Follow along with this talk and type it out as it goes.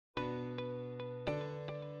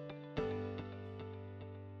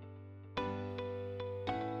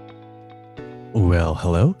Well,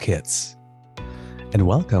 hello, kits, and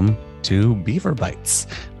welcome to Beaver Bites.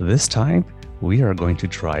 This time, we are going to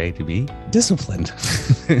try to be disciplined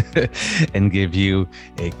and give you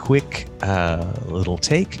a quick little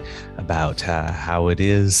take about how it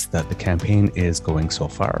is that the campaign is going so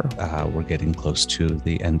far. We're getting close to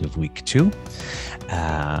the end of week 2.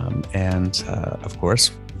 And of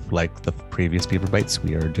course, like the previous Beaver Bites,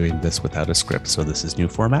 we are doing this without a script. So this is new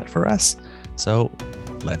format for us. So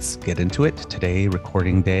let's get into it. Today,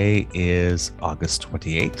 recording day is August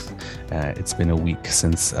 28th. It's been a week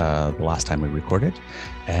since the last time we recorded.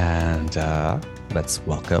 And let's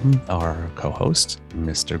welcome our co-host,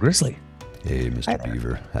 Mr. Grizzly. Hey, Mr.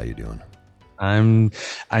 Beaver, how you doing? I'm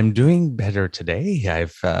doing better today.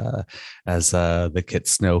 As the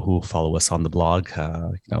kids know who follow us on the blog,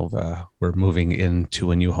 we're moving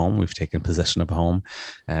into a new home. We've taken possession of a home,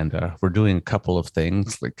 and we're doing a couple of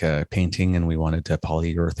things like painting, and we wanted to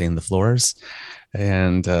polyurethane the floors.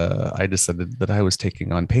 And I decided that I was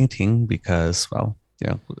taking on painting because,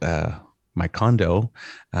 my condo,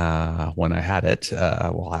 when I had it,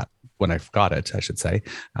 when I got it, I should say,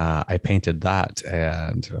 I painted that.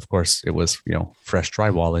 And of course, it was, fresh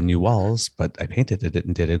drywall and new walls, but I painted it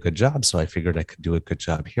and did a good job. So I figured I could do a good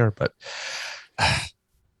job here. But Bit off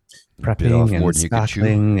prepping more and than you could chew.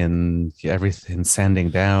 spackling and everything, sanding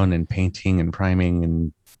down and painting and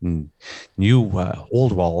priming and new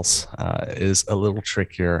old walls is a little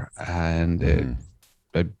trickier. And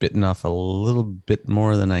I've bitten off a little bit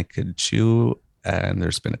more than I could chew. And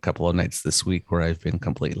there's been a couple of nights this week where I've been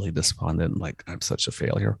completely despondent, like I'm such a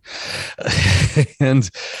failure.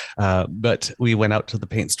 But we went out to the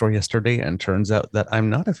paint store yesterday, and turns out that I'm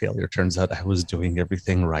not a failure. Turns out I was doing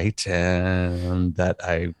everything right, and that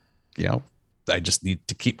I just need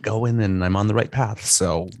to keep going, and I'm on the right path.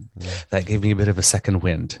 So that gave me a bit of a second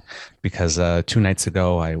wind, because 2 nights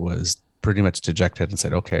ago I was pretty much dejected and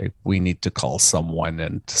said, okay, we need to call someone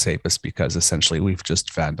and to save us, because essentially we've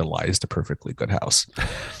just vandalized a perfectly good house.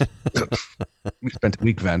 We spent a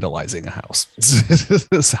week vandalizing a house.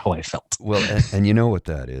 That's how I felt. Well, and you know what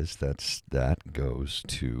that is? That goes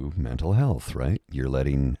to mental health, right? You're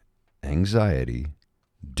letting anxiety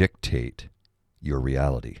dictate your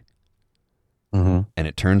reality. Mm-hmm. And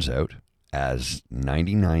it turns out, as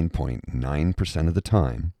 99.9% of the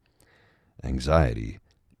time, anxiety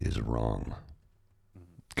is wrong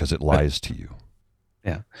because it lies to you.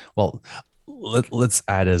 Yeah. Well, let's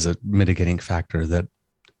add as a mitigating factor that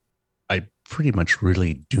I pretty much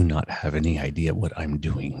really do not have any idea what I'm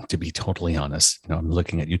doing, to be totally honest. I'm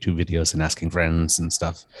looking at YouTube videos and asking friends and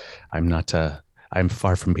stuff. I'm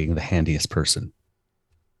far from being the handiest person.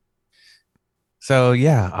 So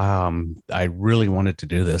yeah, I really wanted to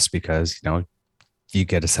do this because, you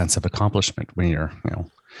get a sense of accomplishment when you're,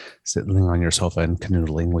 sitting on your sofa and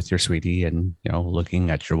canoodling with your sweetie and, looking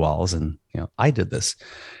at your walls. And, I did this.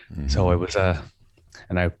 So I was,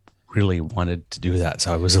 and I really wanted to do that.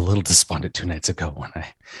 So I was a little despondent 2 nights ago when I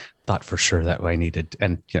thought for sure that I needed,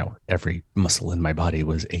 and, every muscle in my body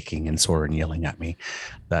was aching and sore and yelling at me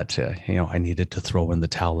that, I needed to throw in the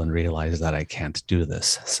towel and realize that I can't do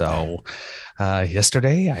this. So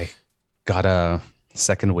yesterday I got a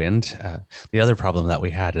second wind. The other problem that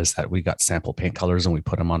we had is that we got sample paint colors and we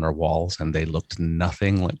put them on our walls, and they looked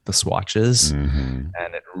nothing like the swatches. And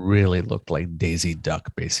it really looked like Daisy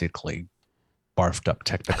Duck basically barfed up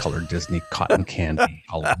Technicolor Disney cotton candy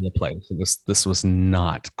all over the place. This was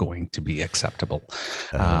not going to be acceptable.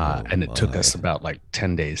 And it took us about like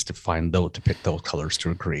 10 days to pick those colors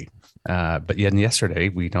to agree. But yeah, and yesterday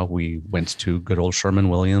we went to good old Sherman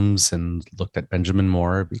Williams and looked at Benjamin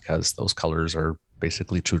Moore, because those colors are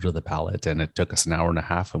basically true to the palette. And it took us an hour and a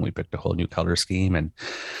half, and we picked a whole new color scheme. And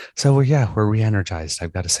so we're re-energized.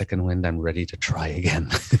 I've got a second wind. I'm ready to try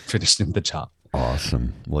again, finishing the job.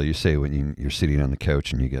 Awesome. Well, you say when you're sitting on the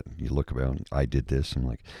couch and you look around, I did this. I'm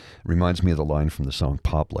like, reminds me of the line from the song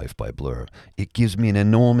Pop Life by Blur. It gives me an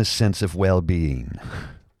enormous sense of well-being.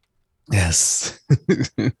 Yes.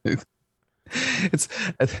 it's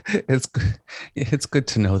it's good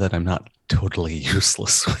to know that I'm not totally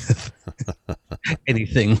useless with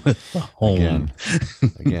anything with the home.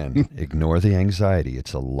 Again, ignore the anxiety.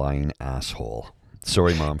 It's a lying asshole.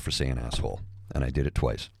 Sorry, Mom, for saying asshole. And I did it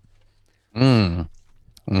twice.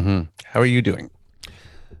 Mm-hmm. How are you doing?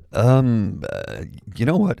 You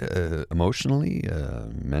know what? Emotionally,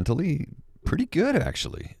 mentally, pretty good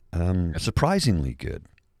actually. Surprisingly good.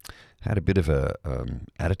 Had a bit of a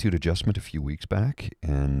attitude adjustment a few weeks back,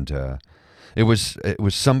 and it was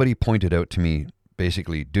somebody pointed out to me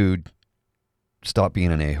basically, dude, stop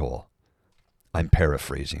being an a-hole. I'm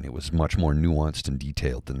paraphrasing. It was much more nuanced and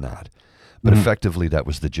detailed than that. But effectively, that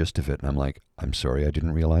was the gist of it. And I'm like, I'm sorry, I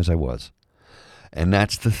didn't realize I was. And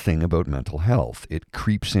that's the thing about mental health. It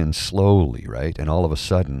creeps in slowly, right? And all of a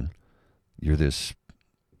sudden, you're this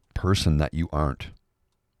person that you aren't,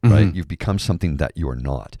 right? Mm-hmm. You've become something that you're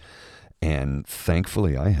not. And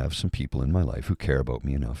thankfully, I have some people in my life who care about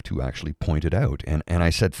me enough to actually point it out. And I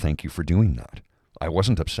said, thank you for doing that. I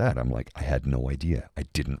wasn't upset. I'm like, I had no idea. I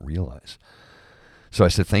didn't realize. So I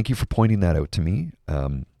said, thank you for pointing that out to me.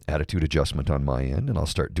 Attitude adjustment on my end. And I'll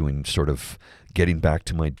start doing sort of getting back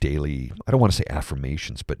to my daily, I don't want to say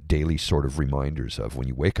affirmations, but daily sort of reminders of when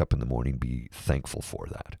you wake up in the morning, be thankful for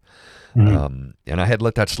that. Mm-hmm. And I had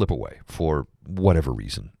let that slip away for whatever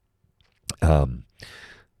reason.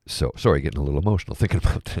 So sorry, getting a little emotional thinking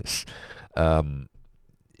about this.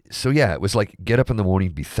 So yeah, it was like get up in the morning,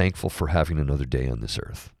 be thankful for having another day on this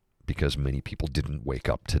earth, because many people didn't wake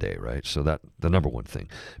up today, right? So that the number one thing,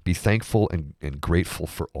 be thankful and grateful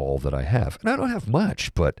for all that I have. And I don't have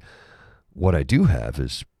much, but what I do have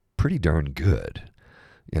is pretty darn good,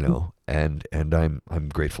 you know. And I'm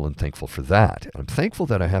grateful and thankful for that. I'm thankful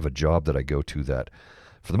that I have a job that I go to that,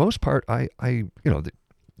 for the most part, I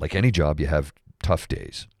like any job, you have tough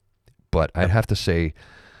days. But I'd have to say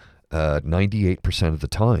 98% of the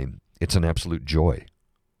time, it's an absolute joy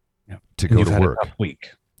to And go you've to had work. a tough week.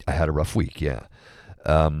 I had a rough week, yeah.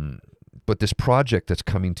 But this project that's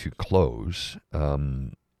coming to close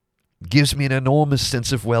gives me an enormous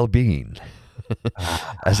sense of well-being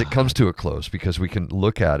as it comes to a close, because we can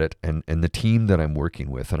look at it and the team that I'm working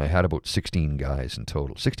with, and I had about 16 guys in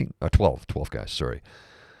total, 12 guys, sorry,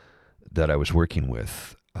 that I was working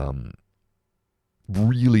with,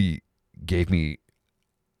 really gave me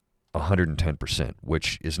 110%,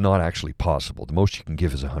 which is not actually possible. The most you can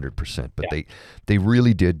give is 100%, but they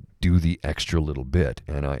really did do the extra little bit,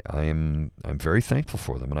 and I'm very thankful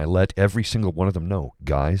for them, and I let every single one of them know,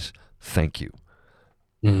 guys, thank you.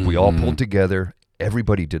 Mm-hmm. We all pulled together.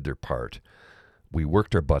 Everybody did their part. We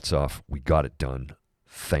worked our butts off. We got it done.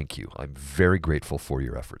 Thank you. I'm very grateful for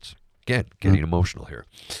your efforts. Again, getting emotional here.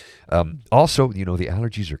 Also, the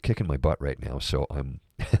allergies are kicking my butt right now, so I'm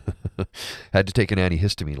had to take an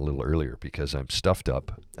antihistamine a little earlier because I'm stuffed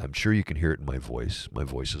up. I'm sure you can hear it in my voice. My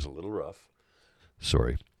voice is a little rough.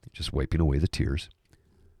 Sorry, just wiping away the tears.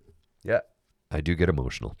 Yeah, I do get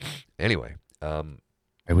emotional. Anyway.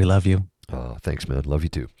 We love you. Thanks, man. Love you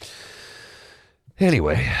too.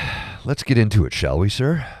 Anyway, let's get into it, shall we,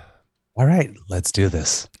 sir? All right, let's do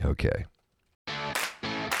this. Okay.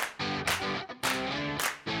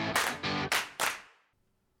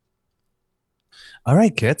 All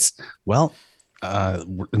right, kids. Well,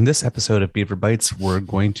 in this episode of Beaver Bites, we're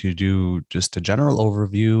going to do just a general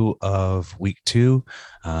overview of week 2,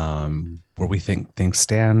 where we think things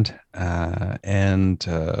stand. And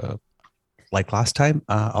like last time,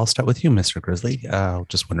 I'll start with you, Mr. Grizzly.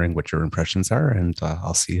 Just wondering what your impressions are, and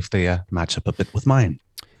I'll see if they match up a bit with mine.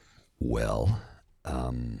 Well,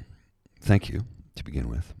 thank you to begin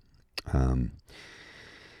with.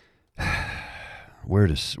 Where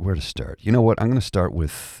to start? You know what? I'm going to start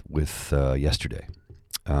with yesterday.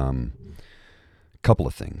 Couple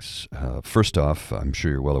of things. First off, I'm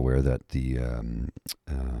sure you're well aware that the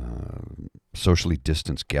socially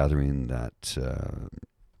distanced gathering that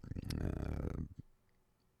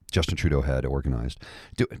Justin Trudeau had organized.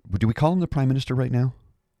 Do we call him the Prime Minister right now?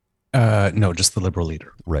 No, just the Liberal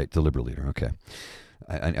leader. Right, the Liberal leader. Okay.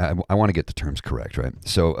 I want to get the terms correct, right?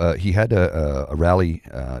 So he had a rally,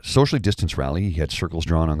 socially distanced rally. He had circles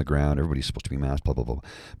drawn on the ground. Everybody's supposed to be masked, blah, blah, blah.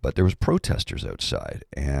 But there was protesters outside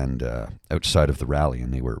and outside of the rally,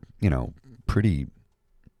 and they were, pretty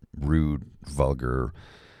rude, vulgar,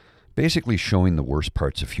 basically showing the worst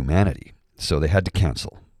parts of humanity. So they had to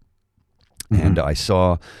cancel. Mm-hmm. And I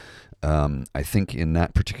saw, I think in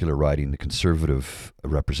that particular riding, the Conservative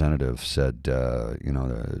representative said,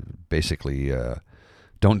 basically,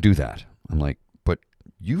 don't do that. I'm like, but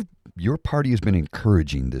your party has been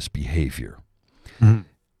encouraging this behavior. Mm-hmm.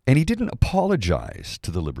 And he didn't apologize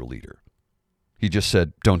to the Liberal leader. He just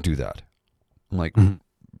said, don't do that. I'm like, mm-hmm.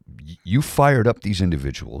 You fired up these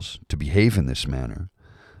individuals to behave in this manner.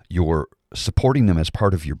 You're supporting them as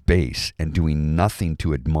part of your base and doing nothing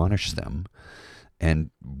to admonish them.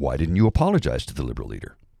 And why didn't you apologize to the Liberal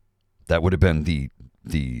leader? That would have been the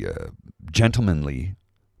gentlemanly,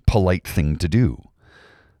 polite thing to do.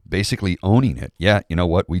 Basically owning it. Yeah, you know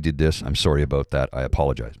what? We did this. I'm sorry about that. I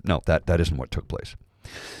apologize. No, that isn't what took place.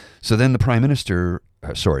 So then the Prime Minister,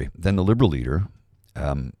 then the Liberal leader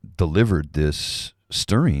delivered this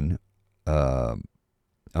stirring,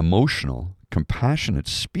 emotional, compassionate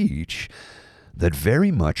speech that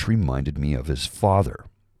very much reminded me of his father.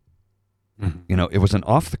 Mhm. You know, it was an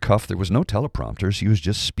off the cuff. There was no teleprompters. He was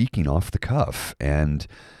just speaking off the cuff. And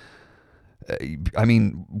uh, I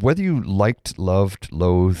mean, whether you liked, loved,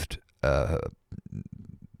 loathed the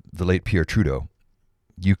late Pierre Trudeau,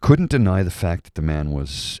 you couldn't deny the fact that the man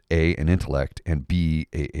was A, an intellect, and B,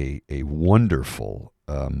 a wonderful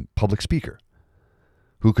public speaker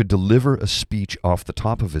who could deliver a speech off the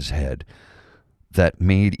top of his head that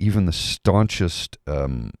made even the staunchest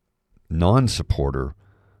non-supporter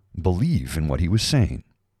believe in what he was saying,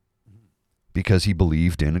 because he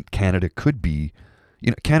believed in it. Canada could be,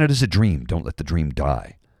 Canada's a dream. Don't let the dream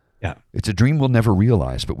die. Yeah. It's a dream we'll never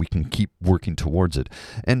realize, but we can keep working towards it.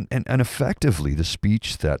 And effectively, the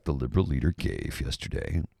speech that the Liberal leader gave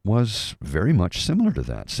yesterday was very much similar to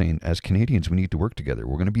that, saying, as Canadians, we need to work together.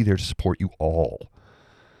 We're going to be there to support you all.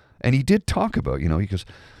 And he did talk about, he goes,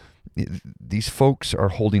 these folks are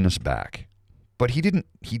holding us back. But he didn't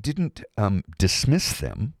dismiss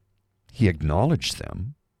them. He acknowledged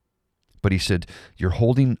them. But he said, you're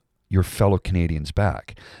holding your fellow Canadians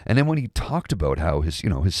back. And then when he talked about how his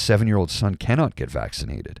 7-year-old son cannot get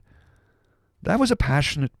vaccinated, that was a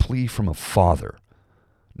passionate plea from a father,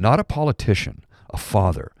 not a politician, a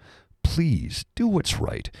father. Please do what's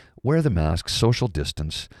right. Wear the mask, social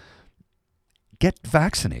distance, get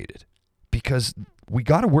vaccinated, because we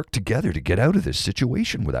got to work together to get out of this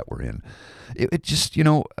situation that we're in. It just,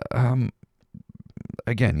 again,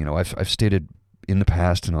 I've stated in the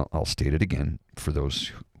past, and I'll state it again for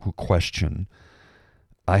those who question,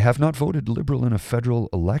 I have not voted Liberal in a federal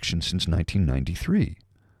election since 1993.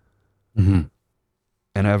 Mm-hmm.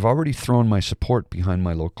 And I've already thrown my support behind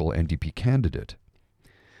my local NDP candidate.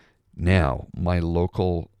 Now, my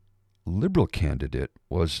local Liberal candidate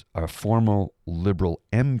was a former Liberal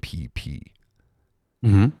MPP.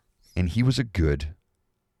 Mm-hmm. And he was a good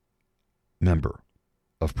member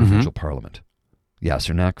of provincial parliament,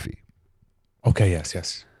 Yasser Naqvi. Okay,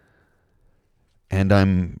 yes. And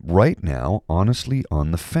I'm right now, honestly,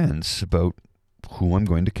 on the fence about who I'm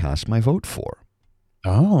going to cast my vote for.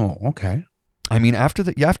 Oh, okay. I mean,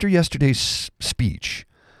 after yesterday's speech,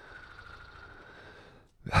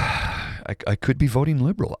 I could be voting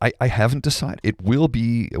Liberal. I haven't decided. It will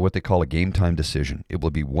be what they call a game time decision. It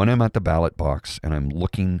will be when I'm at the ballot box and I'm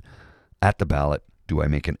looking at the ballot, do I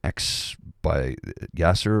make an X by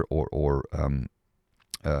Yasser or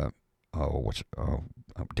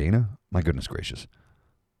Dana? My goodness gracious.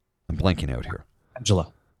 I'm blanking out here.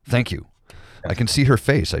 Angela. Thank you. I can see her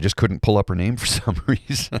face. I just couldn't pull up her name for some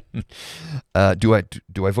reason. Do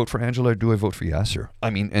I vote for Angela or do I vote for Yasser? I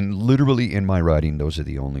mean, and literally in my riding, those are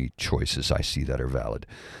the only choices I see that are valid,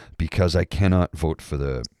 because I cannot vote for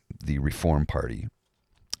the Reform Party,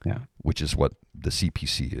 which is what the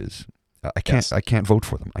CPC is. I can't. Yes. I can't vote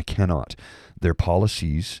for them. I cannot. Their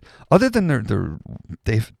policies, other than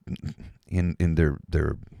they've in their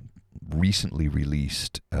recently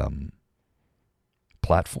released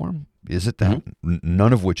platform. Is it that? Mm-hmm.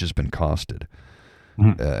 None of which has been costed.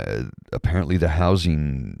 Mm-hmm. Apparently, the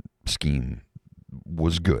housing scheme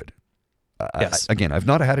was good. Yes. Again, I've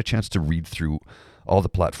not had a chance to read through all the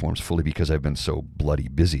platforms fully because I've been so bloody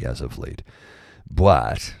busy as of late.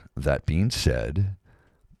 But that being said,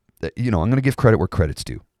 I'm going to give credit where credit's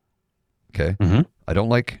due. Okay. Mm-hmm. I don't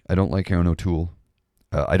like Aaron O'Toole.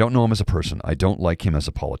 I don't know him as a person. I don't like him as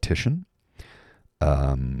a politician.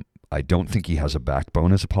 I don't think he has a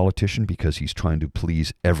backbone as a politician because he's trying to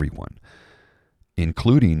please everyone,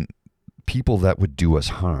 including people that would do us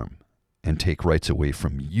harm and take rights away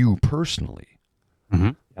from you personally.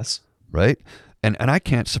 Mm-hmm. Yes. Right? And I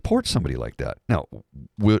can't support somebody like that. Now,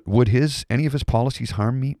 would any of his policies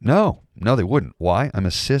harm me? No, they wouldn't. Why? I'm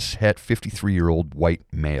a cis-het 53-year-old white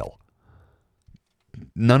male.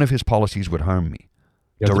 None of his policies would harm me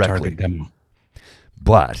directly.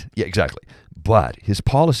 But, yeah, exactly. But his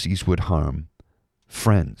policies would harm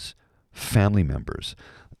friends, family members,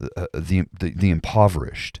 the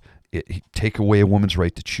impoverished, take away a woman's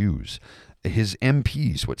right to choose. His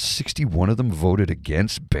MPs, 61 of them voted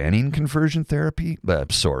against banning conversion therapy?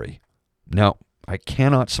 I'm sorry. No, I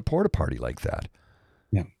cannot support a party like that.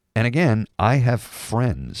 Yeah. And again, I have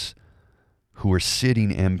friends who are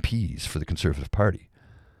sitting MPs for the Conservative Party.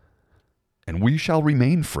 And we shall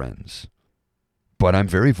remain friends. But I'm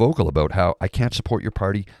very vocal about how I can't support your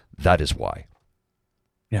party. That is why.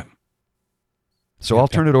 Yeah. So I'll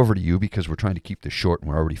turn it over to you because we're trying to keep this short and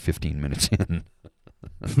we're already 15 minutes in.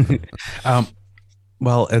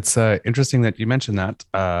 Well, it's interesting that you mentioned that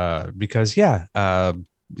because,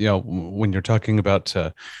 when you're talking about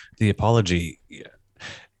the apology,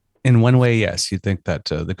 in one way, yes, you'd think that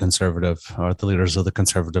the conservative or the leaders of the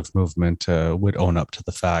conservative movement would own up to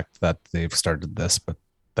the fact that they've started this, but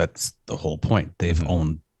That's the whole point.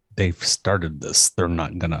 Hmm. They've started this. They're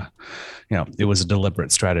not gonna, it was a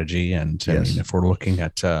deliberate strategy. And I mean, Yes. if we're looking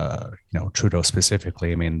at, Trudeau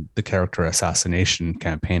specifically, I mean, the character assassination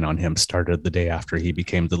campaign on him started the day after he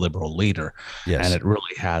became the Liberal leader, and Yes. it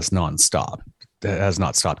really has nonstop. It has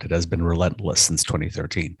not stopped. It has been relentless since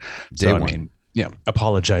 2013. Day So, I one. mean,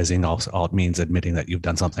 apologizing also all means admitting that you've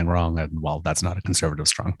done something wrong, and well, that's not a conservative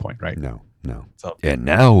strong point, right? No, no. So, And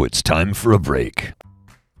now it's time for a break.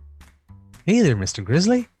 hey there, Mr.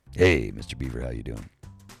 Grizzly. Hey, Mr. Beaver, how you doing?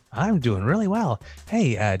 I'm doing really well.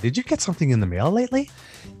 Hey, did you get something in the mail lately?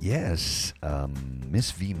 Yes,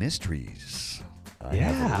 Miss V Mysteries. I have a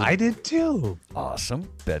Yeah, little I did too. awesome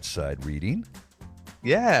bedside reading.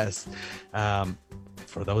 Yes. Um,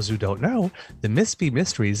 for those who don't know, the Miss B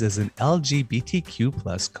Mysteries is an LGBTQ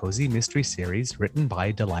plus cozy mystery series written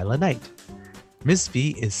by Delilah Knight. Miss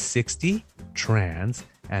V is 60, trans,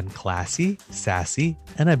 and classy, sassy,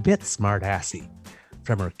 and a bit smart-assy.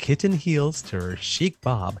 From her kitten heels to her chic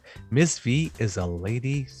bob, Miss V is a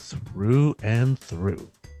lady through and through.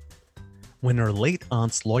 When her late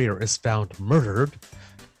aunt's lawyer is found murdered,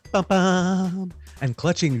 bum bum, and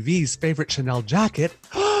clutching V's favorite Chanel jacket,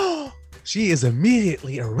 she is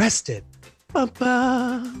immediately arrested. Bum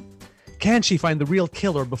bum. Can she find the real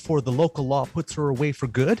killer before the local law puts her away for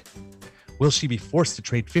good? Will she be forced to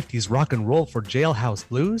trade 50s rock and roll for jailhouse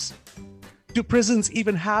blues? Do prisons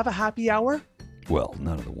even have a happy hour? Well,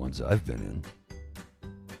 none of the ones I've been in.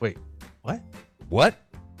 Wait, what? What?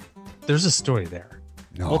 There's a story there.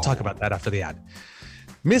 No. We'll talk about that after the ad.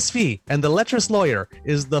 Miss V and the Lecherous Lawyer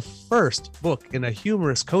is the first book in a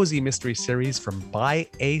humorous cozy mystery series from by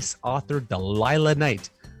ace author Delilah Knight.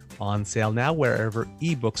 On sale now wherever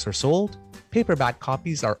ebooks are sold. Paperback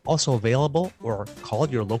copies are also available, or call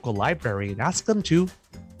your local library and ask them to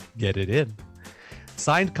get it in.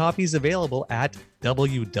 Signed copies available at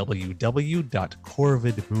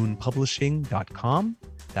www.corvidmoonpublishing.com.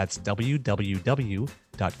 That's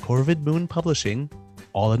www.corvidmoonpublishing,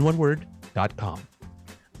 all in one word.com.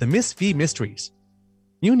 The Miss V Mysteries.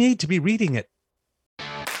 You need to be reading it.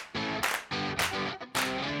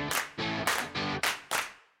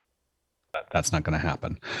 That's not going to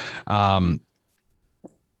happen.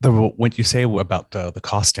 What you say about the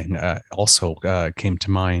costing also came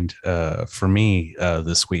to mind for me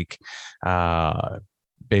this week,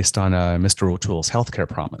 based on Mr. O'Toole's healthcare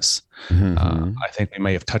promise. Mm-hmm. I think we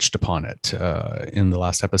may have touched upon it in the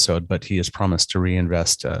last episode, but he has promised to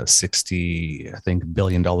reinvest 60, I think, $1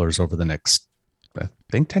 billion over the next, I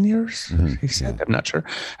think, 10 years. Mm-hmm. He said, Yeah. I'm not sure,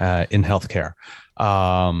 in healthcare.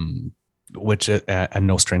 Which and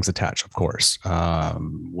no strings attached, of course,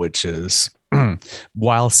 which is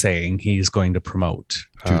while saying he's going to promote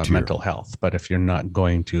Two tier. mental health. But if you're not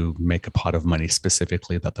going to make a pot of money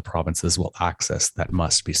specifically that the provinces will access that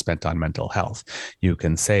must be spent on mental health, you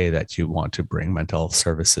can say that you want to bring mental health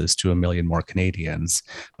services to 1 million more Canadians.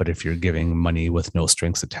 But if you're giving money with no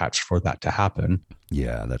strings attached for that to happen,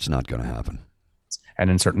 Yeah, that's not going to happen. and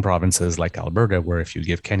in certain provinces like Alberta, where if you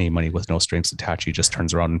give Kenny money with no strings attached, he just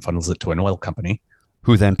turns around and funnels it to an oil company.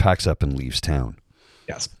 Who then packs up and leaves town.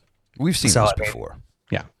 Yes. We've seen So, this I mean, before.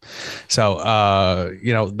 yeah. So,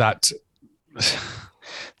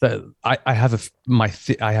 that I have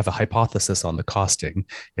I have a hypothesis on the costing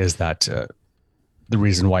is that the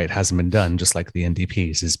reason why it hasn't been done, just like the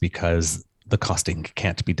NDPs, is because the costing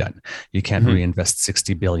can't be done. You can't Mhm. reinvest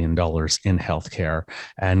 $60 billion in healthcare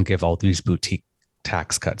and give all these boutique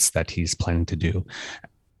tax cuts that he's planning to do,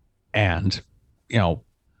 and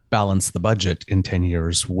balance the budget in 10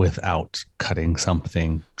 years without cutting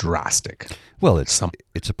something drastic. Well, Some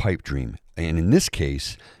it's a pipe dream. And in this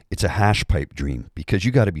case, it's a hash pipe dream because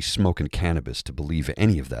you got to be smoking cannabis to believe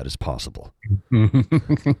any of that is possible.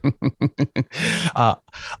 uh,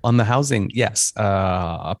 on the housing, yes.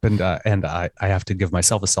 Up and I have to give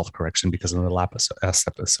myself a self correction because in the last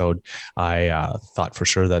episode, I thought for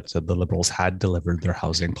sure that the Liberals had delivered their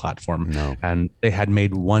housing platform, No. and they had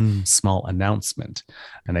made one small announcement,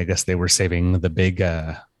 and I guess they were saving the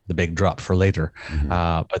big drop for later.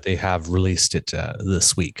 Mhm. But they have released it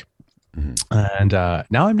this week. Mhm. And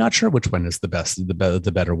now I'm not sure which one is the best,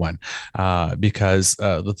 the better one, because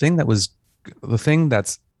the thing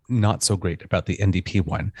that's not so great about the NDP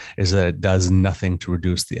one is that it does nothing to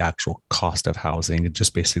reduce the actual cost of housing. It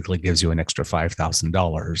just basically gives you an extra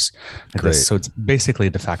 $5,000. Great. So it's basically a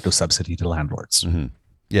de facto subsidy to landlords. Hmm.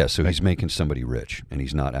 Yeah, so Right. he's making somebody rich and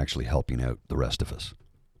he's not actually helping out the rest of us.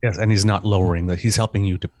 Yes, and he's not lowering that. He's helping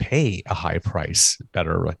you to pay a high price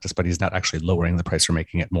better, but he's not actually lowering the price or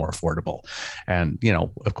making it more affordable. And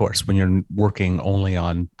of course, when you're working only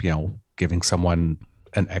on giving someone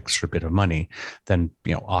an extra bit of money, then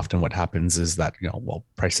often what happens is that well,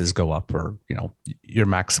 prices go up, or your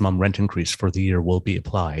maximum rent increase for the year will be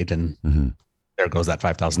applied, and Hmm. there goes that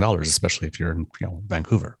 $5,000, especially if you're in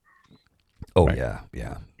Vancouver, Oh right, yeah,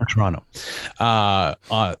 yeah, or Toronto, uh,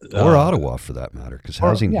 uh, or uh, Ottawa for that matter, because or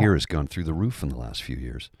housing yeah, here has gone through the roof in the last few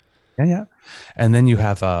years. yeah, yeah. And then you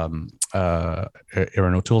have Aaron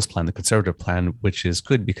O'Toole's plan, the conservative plan, which is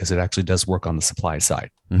good because it actually does work on the supply side.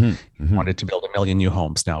 Hmm. Hmm. Wanted to build 1 million new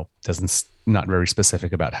homes. Now, doesn't not very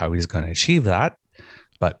specific about how he's going to achieve that,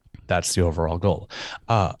 but that's the overall goal.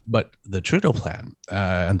 But the Trudeau plan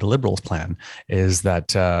and the Liberals plan is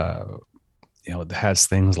that it has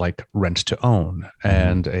things like rent to own Hmm.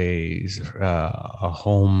 and a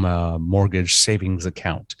home mortgage savings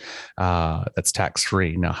account that's tax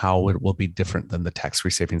free. Now, how it will be different than the tax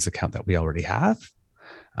free savings account that we already have,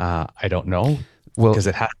 I don't know, Well, because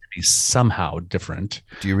it has to be somehow different.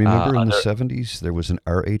 do you remember in the Other 70s there was an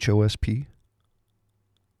RHOSP?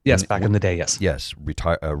 Yes, back in the day, yes. Yes,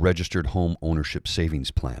 registered home ownership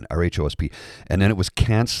savings plan, RHOSP, and then it was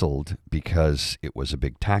canceled because it was a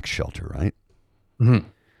big tax shelter, right? Mm-hmm.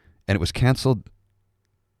 And it was canceled.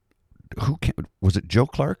 Was it Joe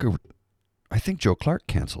Clark, or I think Joe Clark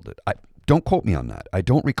canceled it? I don't quote me on that. I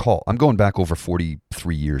don't recall. I'm going back over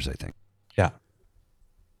 43 years, I think. Yeah.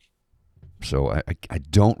 So I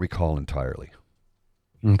don't recall entirely.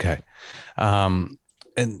 Okay. Um,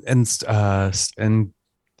 and I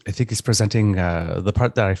think he's presenting the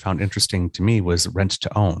part that I found interesting to me was rent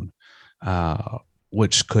to own, uh,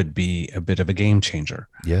 which could be a bit of a game changer.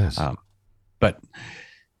 Yes. Um, but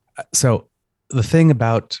so the thing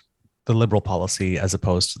about the liberal policy as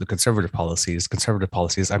opposed to the conservative policies,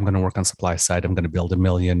 I'm going to work on supply side. I'm going to build 1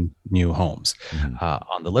 million new homes. Hmm.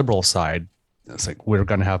 On the liberal side, it's like we're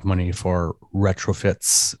going to have money for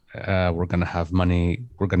retrofits. We're going to have money.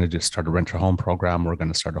 We're going to just start a rent a home program. We're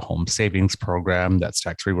going to start a home savings program that's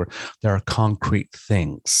tax free. There are concrete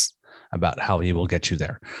things about how we will get you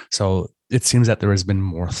there. So it seems that there has been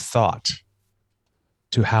more thought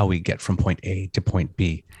to how we get from point A to point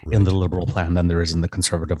B in the Right. liberal plan than there is in the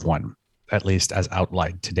conservative one, at least as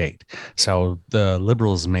outlined to date. So the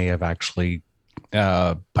liberals may have actually,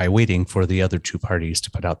 by waiting for the other two parties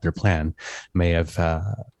to put out their plan, may have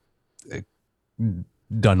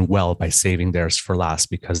done well by saving theirs for last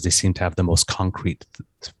because they seem to have the most concrete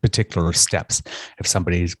particular steps. If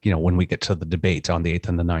somebody's, when we get to the debate on the 8th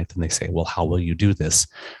and the 9th and they say, well, how will you do this?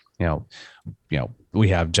 You know, we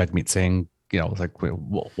have Jagmeet saying, it's like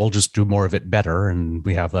we'll just do more of it better. And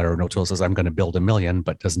we have Larry O'Toole says, I'm going to build 1 million,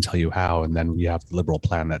 but doesn't tell you how. And then we have the liberal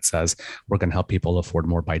plan that says we're going to help people afford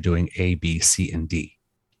more by doing A, B, C, and D.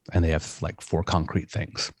 And they have like 4 concrete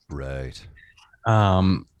things. Right.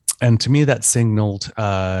 Um, and to me, that signaled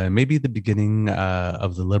maybe the beginning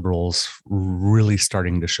of the liberals really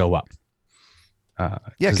starting to show up. Yeah, Because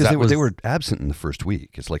because that they was, were absent in the first week.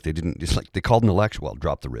 It's like they didn't. It's like they called an election. Well,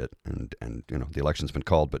 drop the writ, and the election's been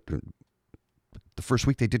called, but the first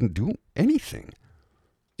week they didn't do anything.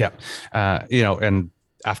 yeah, and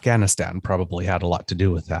Afghanistan probably had a lot to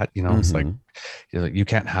do with that. It's like Mm-hmm. you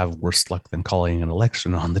can't have worse luck than calling an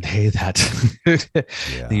election on the day that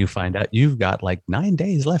Yeah. you find out you've got like 9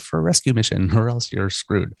 days left for a rescue mission, or else you're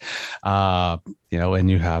screwed. And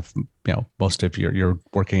you have most of you're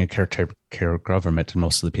working a care government, and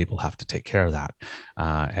most of the people have to take care of that.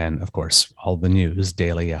 And of course, all the news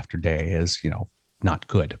daily after day is not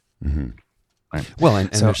good. Mm-hmm. Right. Well,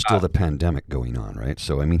 and So there's still the pandemic going on, right?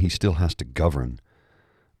 So I mean, he still has to govern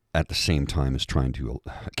at the same time as trying to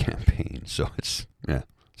campaign. So it's a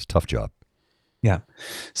tough job. yeah.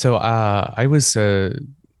 So I was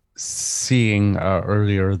seeing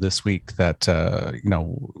earlier this week that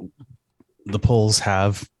the polls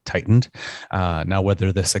have tightened. Now,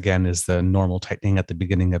 whether this again is the normal tightening at the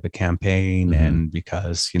beginning of a campaign, Mm-hmm. and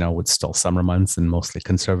because it's still summer months and mostly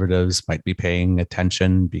conservatives might be paying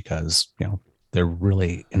attention because they're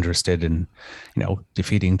really interested in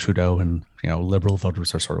defeating Trudeau, and liberal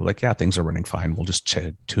voters are sort of like, yeah, things are running fine. We'll just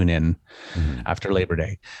tune in Mm-hmm. after Labor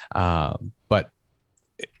Day. But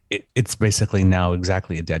it's basically now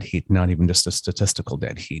exactly a dead heat, not even just a statistical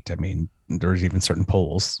dead heat. I mean, there's even certain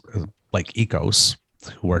polls like Ecos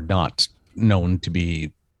who are not known to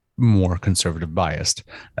be more conservative biased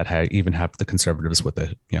that even have the conservatives with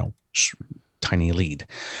a tiny lead.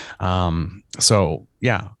 So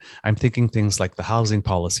yeah, I'm thinking things like the housing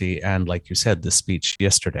policy and, like you said, the speech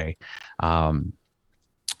yesterday. Um,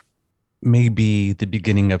 maybe the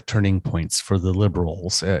beginning of turning points for the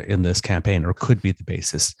liberals in this campaign, or could be the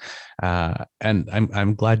basis. And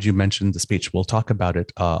I'm glad you mentioned the speech. We'll talk about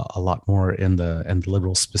it a lot more in the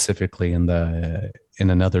liberals specifically in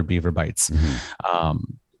another Beaver Bites. Mm-hmm.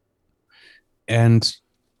 Um, and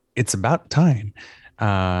it's about time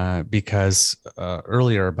because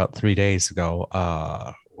earlier, about 3 days ago,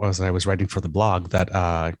 as I was writing for the blog, that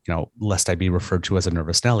lest I be referred to as a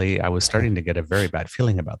nervous Nelly, I was starting to get a very bad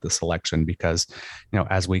feeling about this election because,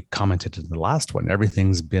 as we commented in the last one,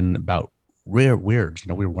 everything's been about weird.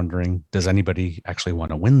 We were wondering, does anybody actually want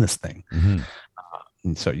to win this thing? Mm-hmm.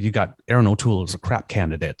 And so you got Aaron O'Toole as a crap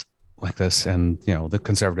candidate like this, and the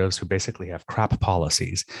conservatives who basically have crap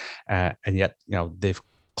policies, and yet they've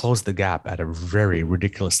closed the gap at a very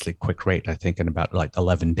ridiculously quick rate. I think in about like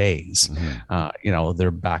 11 days, Mm-hmm. they're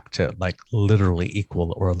back to like literally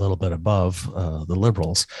equal or a little bit above the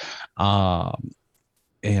liberals. Um,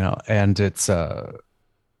 and it's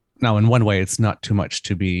now in one way it's not too much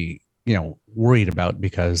to be worried about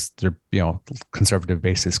because their conservative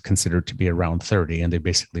base is considered to be around 30, and they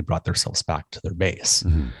basically brought themselves back to their base.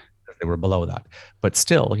 Mm-hmm. They were below that, but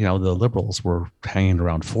still the liberals were hanging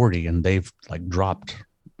around 40, and they've like dropped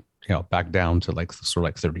back down to like sort of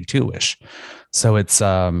like 32ish. So it's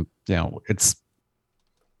a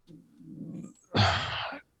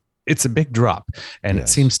big drop, and it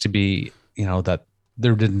Yes. seems to be that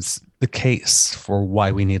there didn't the case for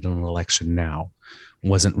why we need an election now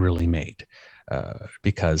wasn't really made.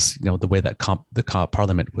 Because the way that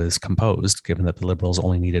parliament was composed, given that the liberals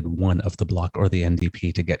only needed one of the bloc or the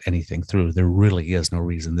NDP to get anything through, there really is no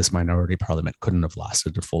reason this minority parliament couldn't have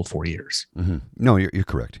lasted a full 4 years. Mm-hmm. No, you're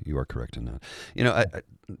correct. You are correct in that.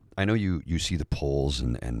 I know you see the polls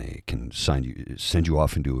and they can send you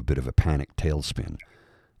off into a bit of a panic tailspin.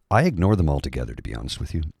 I ignore them altogether, to be honest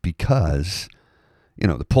with you, because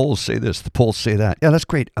the polls say this, the polls say that. Yeah, that's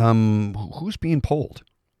great. Who's being polled?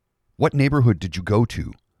 What neighborhood did you go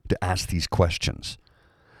to ask these questions?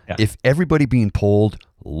 Yeah. If everybody being polled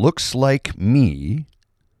looks like me,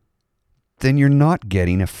 then you're not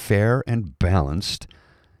getting a fair and balanced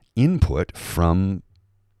input from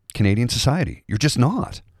Canadian society. You're just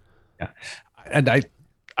not. Yeah. And I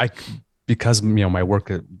because my work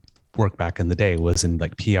back in the day was in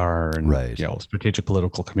like PR and Right. strategic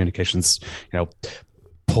political communications.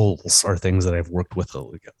 Polls are things that I've worked with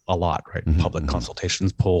a lot, right? Mm-hmm, Public mm-hmm.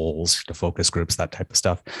 consultations, polls, the focus groups, that type of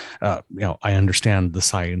stuff. I understand the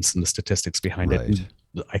science and the statistics behind Right.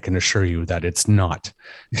 it. I can assure you that it's not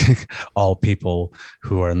all people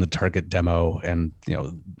who are in the target demo. And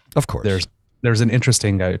Of course. there's an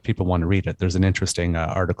interesting, if people want to read it, there's an interesting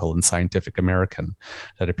article in Scientific American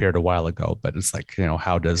that appeared a while ago, but it's like,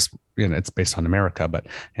 how does, it's based on America, but,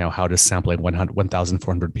 how does sampling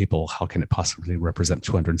 1,400 people, how can it possibly represent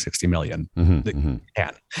 260 million? Mm-hmm, It mm-hmm.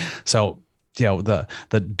 can. So, the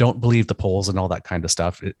don't believe the polls and all that kind of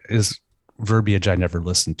stuff is verbiage I never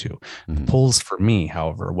listened to. Mm-hmm. The polls for me,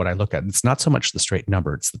 however, what I look at, it's not so much the straight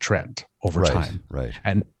number, it's the trend over Right, time. right.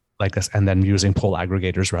 And like this, and then using poll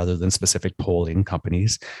aggregators rather than specific polling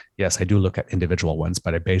companies. Yes, I do look at individual ones,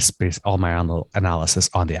 but I base all my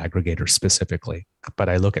analysis on the aggregators specifically. But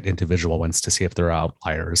I look at individual ones to see if they're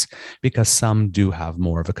outliers, because some do have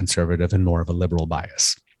more of a conservative and more of a liberal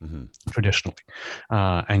bias. Mm-hmm. Traditionally,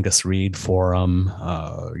 Angus Reid Forum,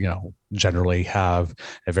 generally have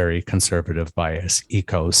a very conservative bias.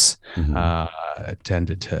 Ecos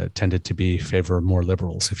tended to be favor more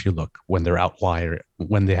liberals. If you look when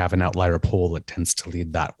they have an outlier poll, it tends to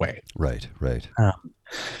lead that way. Right, right.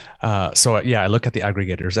 So I look at the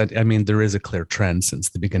aggregators. I mean, there is a clear trend since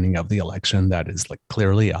the beginning of the election that is like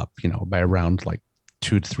clearly up, by around like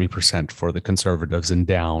 2 to 3% for the conservatives and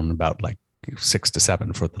down about like 6 to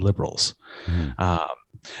 7 for the liberals. Mm-hmm.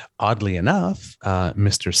 Oddly enough,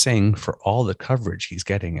 Mr. Singh, for all the coverage he's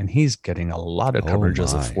getting, and he's getting a lot of coverage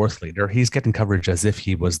as a fourth leader, he's getting coverage as if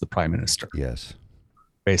he was the prime minister. Yes.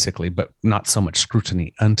 Basically, but not so much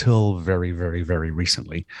scrutiny until very, very, very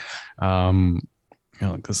recently.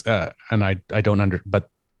 Because and I don't but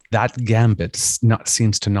that gambit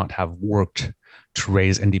seems to not have worked to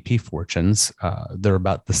raise NDP fortunes. They're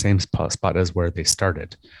about the same spot as where they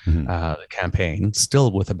started the campaign,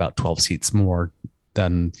 still with about 12 seats more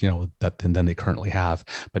than than they currently have,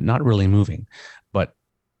 but not really moving. But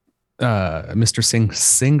Mr. Singh's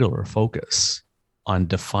singular focus on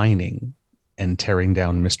defining and tearing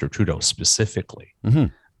down Mr. Trudeau specifically. Mm-hmm.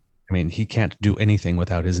 I mean, he can't do anything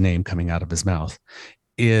without his name coming out of his mouth.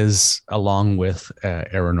 Is along with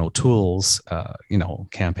Aaron O'Toole's,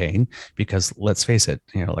 campaign, because let's face it,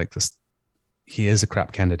 like this, he is a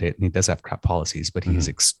crap candidate and he does have crap policies, but he's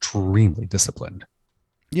extremely disciplined.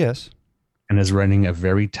 Yes. and is running a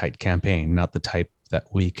very tight campaign, not the type that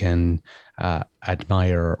we can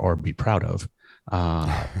admire or be proud of.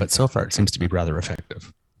 But so far, it seems to be rather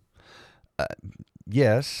effective. Uh,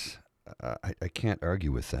 yes, I can't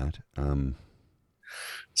argue with that.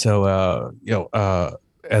 So,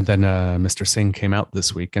 and then Mr. Singh came out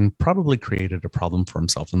this week and probably created a problem for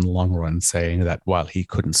himself in the long run, saying that while he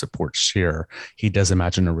couldn't support Shear, he does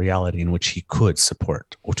imagine a reality in which he could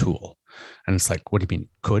support O'Toole. And it's like, what do you mean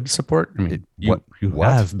could support? I mean, you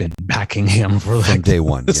What? have been backing him for From like day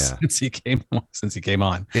one, yeah. since he came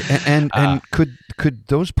on. And could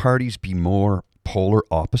those parties be more polar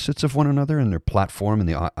opposites of one another in their platform and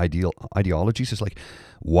the ideologies? It's like,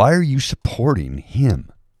 why are you supporting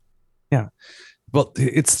him? Yeah. Well,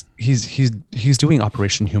 he's doing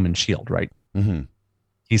Operation Human Shield, right? Mm-hmm.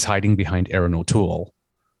 He's hiding behind Aaron O'Toole.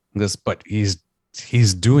 But he's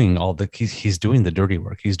doing he's doing the dirty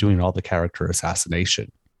work. He's doing all the character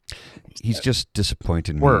assassination. He's just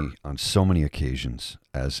disappointed me on so many occasions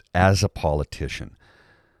as a politician.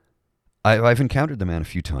 I've encountered the man a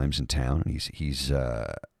few times in town. He's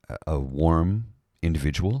a warm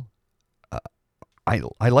individual. I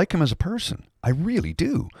like him as a person. I really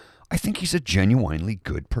do. I think he's a genuinely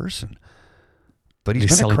good person. But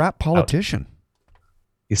he's been a crap politician.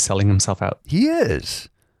 He's selling himself out. He is.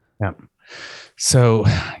 Yeah. So,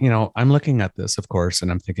 I'm looking at this, of course, and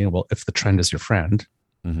I'm thinking, well, if the trend is your friend,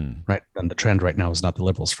 right, then the trend right now is not the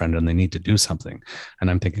Liberals' friend, and they need to do something. And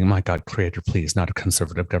I'm thinking, my God, Creator, please, not a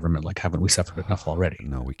conservative government. Like, haven't we suffered enough already?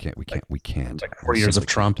 No, we can't. We can't. Like 4 years of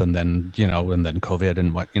Trump, and then and then COVID,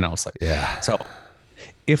 and it's like, yeah. So,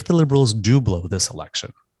 if the Liberals do blow this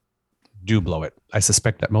election, I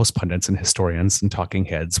suspect that most pundits and historians and talking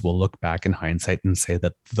heads will look back in hindsight and say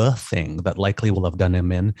that the thing that likely will have done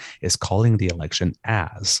him in is calling the election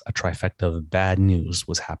as a trifecta of bad news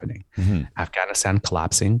was happening. Mm-hmm. Afghanistan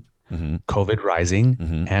collapsing, mm-hmm. COVID rising,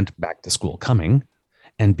 mm-hmm. and back to school coming,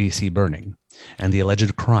 and BC burning. And the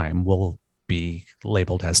alleged crime will be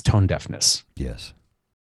labeled as tone deafness. Yes.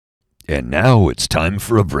 And now it's time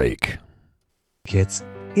for a break. Kids,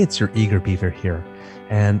 it's your eager Beaver here.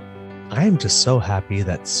 And I'm just so happy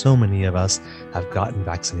that so many of us have gotten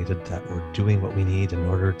vaccinated, that we're doing what we need in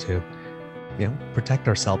order to, protect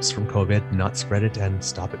ourselves from COVID, not spread it, and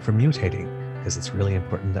stop it from mutating, because it's really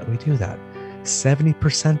important that we do that.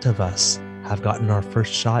 70% of us have gotten our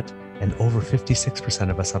first shot, and over 56%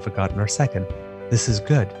 of us have gotten our second. This is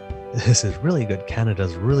good. This is really good.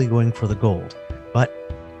 Canada's really going for the gold. But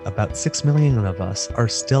about 6 million of us are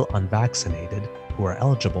still unvaccinated who are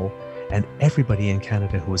eligible, and everybody in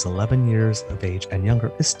Canada who is 11 years of age and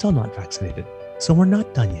younger is still not vaccinated. So we're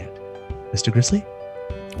not done yet. Mr. Grizzly?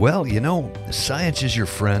 Well, science is your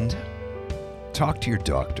friend. Talk to your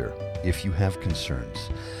doctor if you have concerns.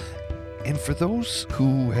 And for those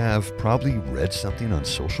who have probably read something on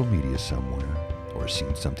social media somewhere, or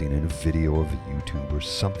seen something in a video of YouTube or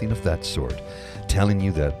something of that sort, telling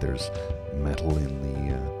you that there's metal in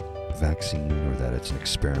the vaccine, or that it's an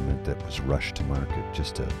experiment that was rushed to market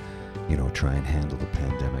just to try and handle the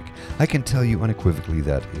pandemic, I can tell you unequivocally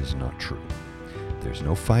that is not true. There's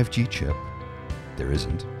no 5G chip. There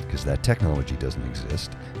isn't, because that technology doesn't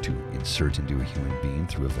exist to insert into a human being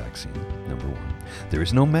through a vaccine, number one. There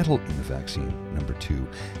is no metal in the vaccine, number two,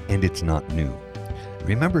 and it's not new.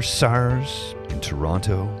 Remember SARS in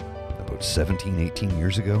Toronto about 17, 18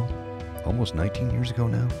 years ago? Almost 19 years ago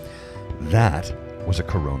now? That was a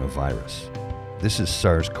coronavirus. This is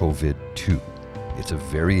SARS-CoV-2. It's a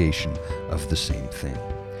variation of the same thing.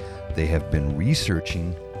 They have been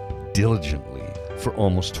researching diligently for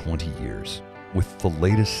almost 20 years with the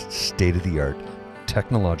latest state-of-the-art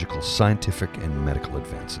technological, scientific, and medical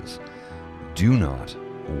advances. Do not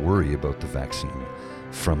worry about the vaccine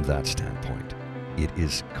from that standpoint. It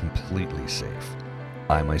is completely safe.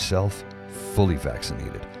 I myself, fully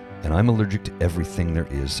vaccinated, and I'm allergic to everything there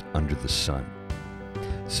is under the sun.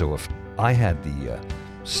 So if I had the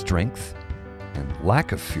strength and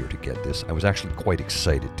lack of fear to get this, I was actually quite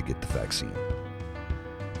excited to get the vaccine.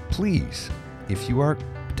 Please, if you are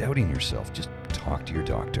doubting yourself, just talk to your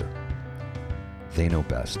doctor. They know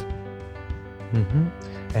best. Mm-hmm.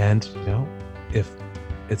 And, if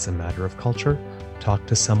it's a matter of culture, talk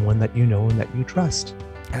to someone that you know and that you trust.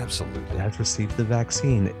 Absolutely. And has received the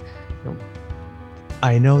vaccine.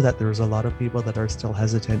 I know that there's a lot of people that are still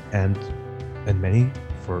hesitant, and many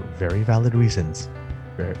for very valid reasons.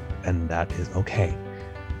 And that is okay.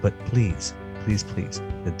 But please, please, please,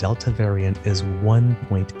 the Delta variant is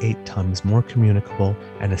 1.8 times more communicable,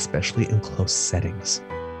 and especially in close settings.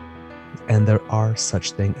 And there are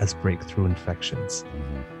such things as breakthrough infections.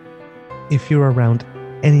 Mm-hmm. If you're around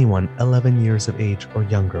anyone 11 years of age or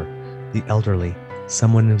younger, the elderly,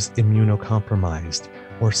 someone who's immunocompromised,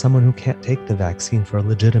 or someone who can't take the vaccine for a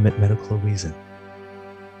legitimate medical reason.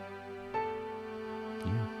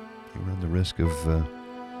 You run the risk of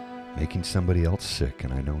making somebody else sick,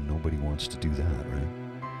 and I know nobody wants to do that, right?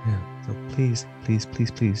 Yeah, so please, please,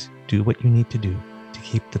 please, please do what you need to do to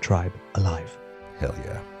keep the tribe alive. Hell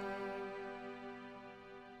yeah.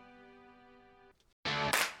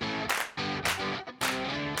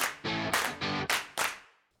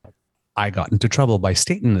 I got into trouble by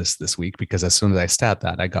stating this week because as soon as I stated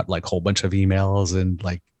that, I got like a whole bunch of emails and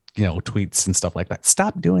like, tweets and stuff like that.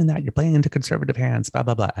 Stop doing that. You're playing into conservative hands, blah,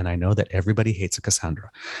 blah, blah. And I know that everybody hates a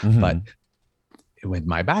Cassandra, but with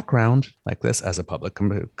my background like this as a public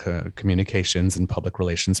communications and public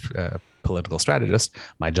relations political strategist,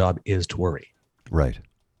 my job is to worry. Right.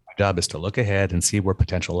 My job is to look ahead and see where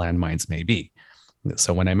potential landmines may be.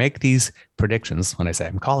 So when I make these predictions, when I say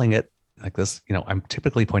I'm calling it like this, I'm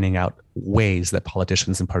typically pointing out ways that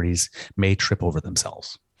politicians and parties may trip over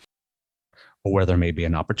themselves or where there may be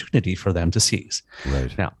an opportunity for them to seize.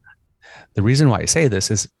 Right. Now, the reason why I say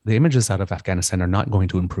this is the images out of Afghanistan are not going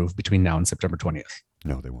to improve between now and September 20th.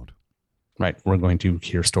 No, they won't. Right. We're going to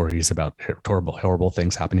hear stories about horrible, horrible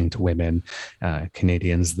things happening to women,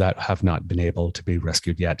 Canadians that have not been able to be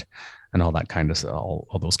rescued yet, and all that kind of,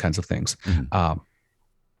 all those kinds of things.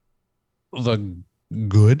 The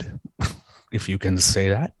good, if you can say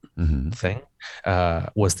that thing,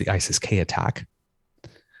 was the ISIS-K attack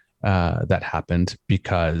that happened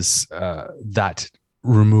because that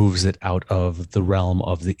removes it out of the realm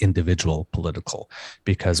of the individual political,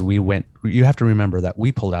 because you have to remember that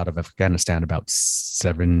we pulled out of Afghanistan about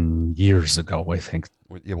 7 years ago, I think.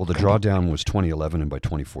 Yeah, well, the drawdown was 2011, and by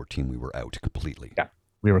 2014, we were out completely. Yeah,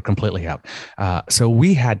 we were completely out. So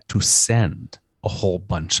we had to send a whole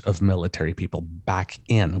bunch of military people back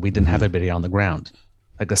in. We didn't have anybody on the ground.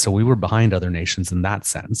 So we were behind other nations in that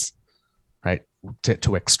sense, right?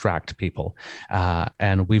 To extract people.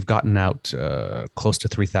 And we've gotten out close to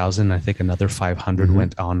 3,000. I think another 500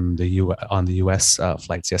 went on the US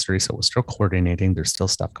flights yesterday. So we're still coordinating. There's still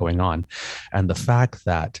stuff going on. And the fact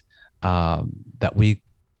that that we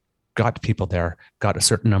got people there, got a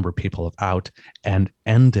certain number of people out, and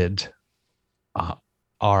ended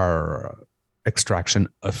our extraction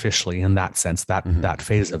officially in that sense, that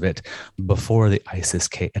phase of it, before the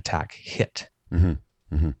ISIS-K attack hit.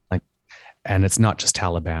 And it's not just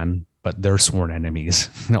Taliban, but their sworn enemies,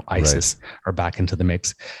 ISIS, are back into the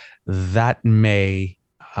mix. That may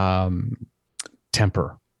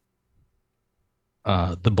temper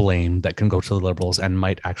the blame that can go to the Liberals and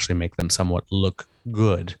might actually make them somewhat look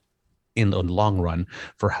good in the long run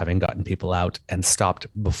for having gotten people out and stopped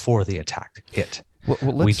before the attack hit.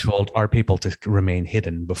 We told our people to remain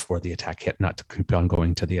hidden before the attack hit, not to keep on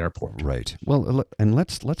going to the airport. Right. Well, and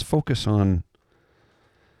let's focus on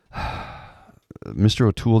Mr.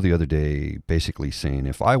 O'Toole the other day basically saying,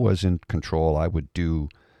 if I was in control, I would do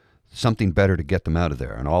something better to get them out of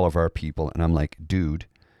there and all of our people. And I'm like, dude,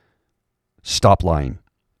 stop lying.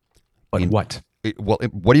 But what?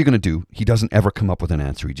 What are you going to do? He doesn't ever come up with an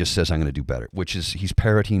answer. He just says, I'm going to do better, which is he's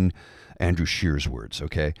parroting Andrew Scheer's words,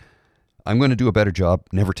 okay? I'm going to do a better job.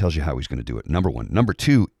 Never tells you how he's going to do it. Number one. Number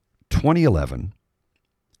two, 2011,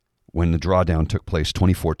 when the drawdown took place,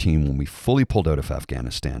 2014, when we fully pulled out of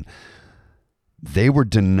Afghanistan, they were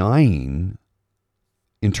denying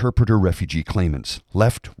interpreter refugee claimants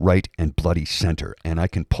left, right, and bloody center. And I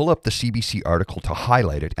can pull up the CBC article to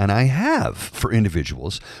highlight it, and I have, for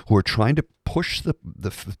individuals who are trying to push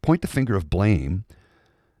point the finger of blame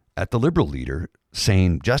at the Liberal leader,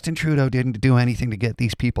 saying Justin Trudeau didn't do anything to get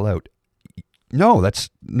these people out. No, that's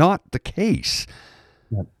not the case.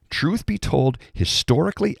 Yep. Truth be told,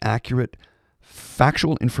 historically accurate,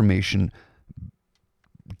 factual information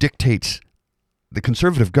dictates the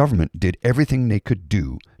Conservative government did everything they could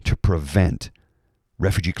do to prevent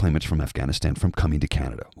refugee claimants from Afghanistan from coming to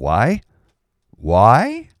Canada. Why?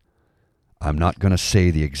 I'm not going to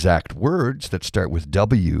say the exact words that start with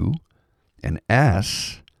W and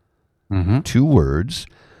S, 2 words,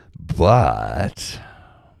 but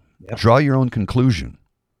draw your own conclusion.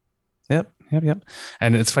 Yep.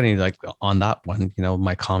 And it's funny, like on that one,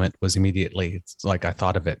 my comment was immediately, it's like I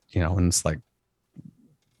thought of it, and it's like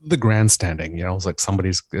the grandstanding, it's like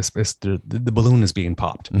the balloon is being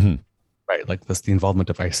popped, right? Like this, the involvement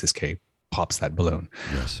of ISIS-K pops that balloon.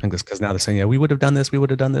 Yes. Because now they're saying, we would have done this.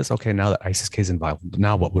 Okay, now that ISIS-K is involved,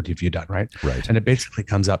 now what would have you done, right? Right. And it basically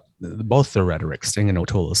comes up, both the rhetoric, Sting and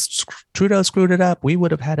O'Toole, Trudeau screwed it up. We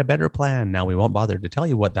would have had a better plan. Now we won't bother to tell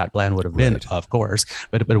you what that plan would have been, of course,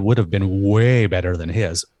 but it would have been way better than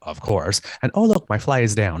his, of course. And oh, look, my fly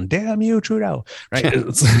is down. Damn you, Trudeau, right?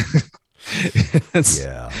 It's,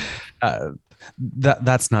 Yeah. uh,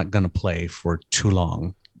 that's not going to play for too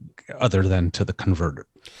long, other than to the converted,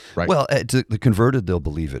 right? Well, to the converted, they'll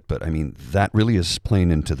believe it, but I mean, that really is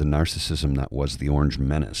playing into the narcissism that was the Orange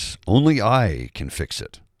Menace. Only I can fix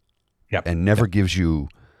it, Yep. and never Yep. gives you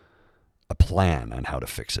a plan on how to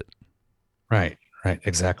fix it. Right. Right.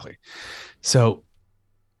 Exactly. So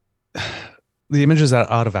the images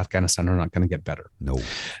out of Afghanistan are not going to get better. No.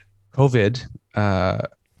 COVID, uh,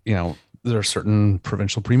 you know, there are certain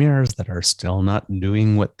provincial premiers that are still not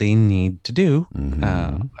doing what they need to do.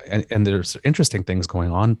 Mm-hmm. And there's interesting things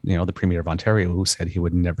going on. You know, the premier of Ontario, who said he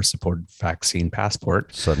would never support vaccine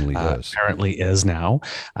passport, Suddenly does. apparently is now.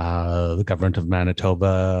 The government of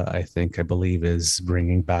Manitoba, I believe, is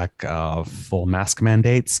bringing back full mask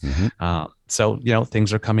mandates. Mm-hmm. So, you know,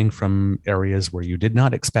 things are coming from areas where you did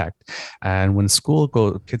not expect. And when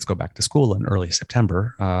kids go back to school in early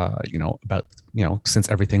September, since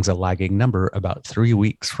everything's a lagging number, about 3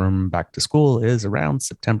 weeks from back to school is around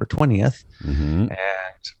September 20th. Mm-hmm. And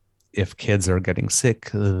if kids are getting sick,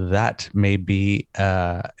 that may be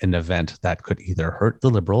an event that could either hurt the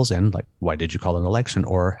Liberals and, like, why did you call an election,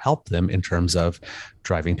 or help them in terms of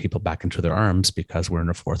driving people back into their arms, because we're in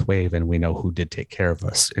a fourth wave and we know who did take care of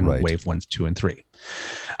us in Right. wave 1, 2, and 3.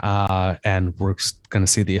 And we're going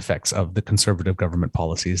to see the effects of the conservative government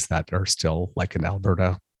policies that are still, like in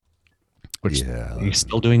Alberta, which is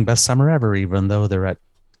still doing best summer ever, even though they're at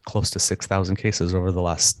close to 6,000 cases over the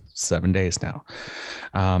last 7 days now.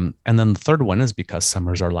 And then the third one is because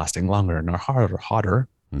summers are lasting longer and are hotter.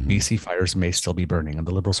 Mm-hmm. BC fires may still be burning, and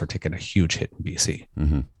the Liberals are taking a huge hit in BC.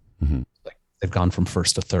 Mm-hmm. Mm-hmm. Like, they've gone from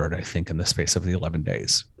first to third, I think, in the space of the 11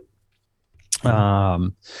 days.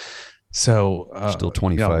 Still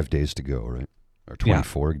 25 days to go, right? Or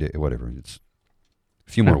 24 days, whatever. It's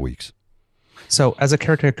a few more weeks. So as a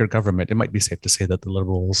caretaker government, it might be safe to say that the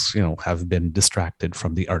Liberals, have been distracted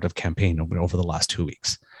from the art of campaign over the last 2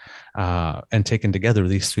 weeks. And taken together,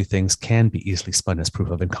 these three things can be easily spun as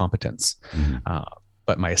proof of incompetence. Mm-hmm.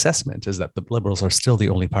 But my assessment is that the Liberals are still the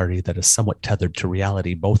only party that is somewhat tethered to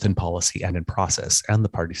reality, both in policy and in process, and the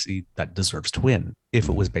party that deserves to win if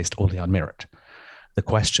it was based only on merit. The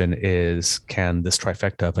question is, can this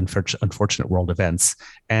trifecta of unfortunate world events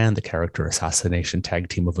and the character assassination tag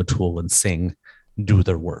team of O'Toole and Singh do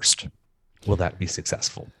their worst? Will that be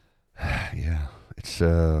successful? Yeah, it's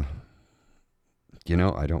I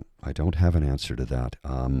don't have an answer to that.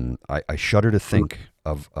 I shudder to think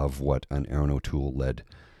of what an Aaron O'Toole-led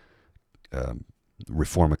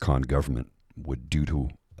Reformicon government would do to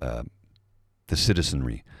the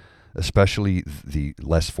citizenry, especially the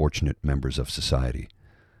less fortunate members of society.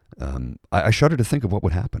 I shudder to think of what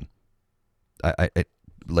would happen. I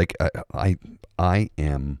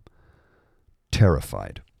am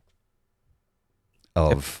terrified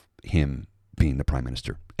of him being the prime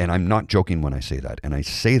minister. And I'm not joking when I say that. And I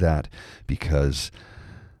say that because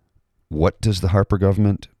what does the Harper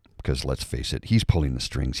government, because let's face it, he's pulling the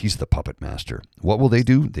strings. He's the puppet master. What will they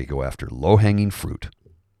do? They go after low-hanging fruit.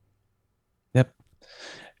 Yep.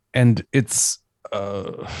 And it's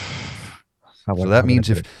so that means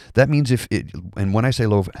if it, and when I say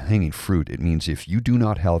low-hanging fruit, it means if you do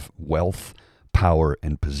not have wealth, power,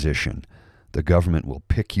 and position, the government will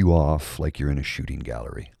pick you off like you're in a shooting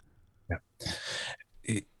gallery.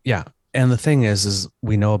 Yeah. And the thing is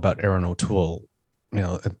we know about Aaron O'Toole.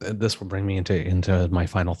 This will bring me into my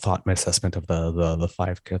final thought, my assessment of the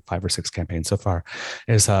five or six campaigns so far,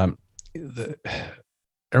 is Aaron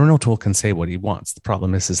O'Toole can say what he wants. The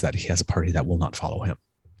problem is that he has a party that will not follow him.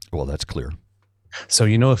 Well, that's clear. So,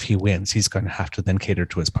 if he wins, he's going to have to then cater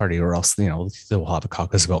to his party, or else, they'll have a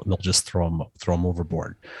caucus vote and they'll just throw him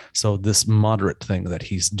overboard. So this moderate thing that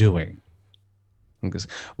he's doing, because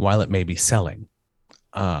while it may be selling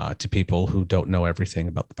to people who don't know everything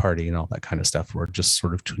about the party and all that kind of stuff, we're just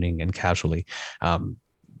sort of tuning in casually.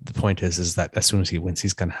 The point is that as soon as he wins,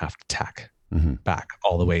 he's going to have to tack back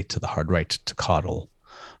all the way to the hard right to coddle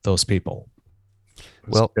those people.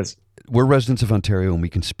 Well, we're residents of Ontario, and we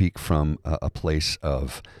can speak from a place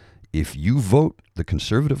of, if you vote the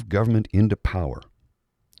Conservative government into power,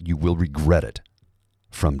 you will regret it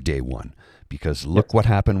from day one. Because look what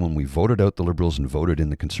happened when we voted out the Liberals and voted in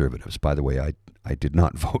the Conservatives. By the way, I did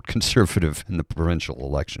not vote Conservative in the provincial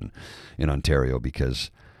election in Ontario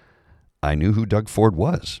because I knew who Doug Ford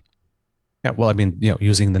was. Yeah, well, I mean,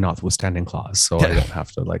 using the notwithstanding clause, so I don't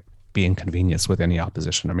have to be inconvenienced with any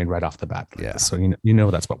opposition. I mean, right off the bat. Yeah. So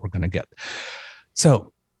that's what we're going to get.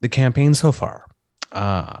 So the campaign so far,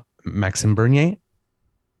 Maxime Bernier,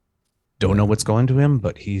 don't know what's going to him,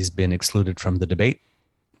 but he's been excluded from the debate.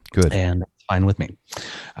 Good. And fine with me.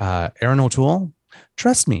 Aaron O'Toole,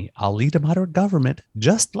 Trust me, I'll lead a moderate government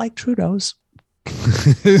just like Trudeau's.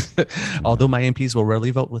 Although my MPs will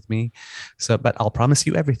rarely vote with me. But I'll promise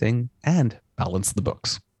you everything and balance the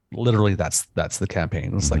books. Literally, that's the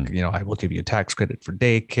campaign. It's like, I will give you a tax credit for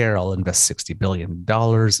daycare. I'll invest $60 billion in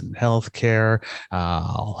healthcare.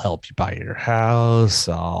 I'll help you buy your house.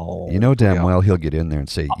 Damn well he'll get in there and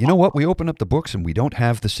say, you know what? We open up the books and we don't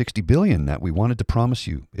have the 60 billion that we wanted to promise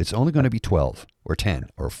you. It's only going to be 12 or 10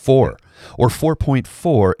 or 4 or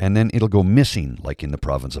 4.4, and then it'll go missing like in the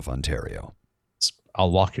province of Ontario.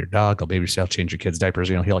 I'll walk your dog. I'll babysit. I'll change your kids' diapers.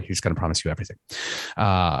 He's going to promise you everything.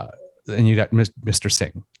 And you got Mr.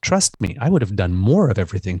 Singh. Trust me, I would have done more of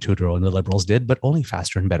everything Trudeau and the Liberals did, but only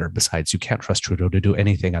faster and better. Besides, you can't trust Trudeau to do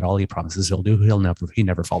anything at all he promises he'll do. He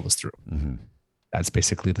never follows through. Mm-hmm. That's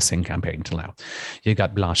basically the Singh campaign till now. You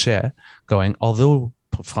got Blanchet going, although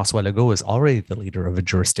François Legault is already the leader of a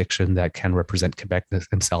jurisdiction that can represent Quebec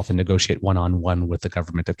himself and negotiate one-on-one with the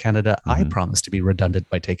government of Canada, I promise to be redundant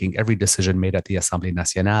by taking every decision made at the Assemblée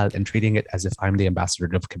nationale and treating it as if I'm the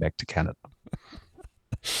ambassador of Quebec to Canada.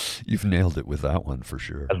 You've nailed it with that one for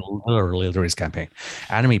sure. Literally his campaign.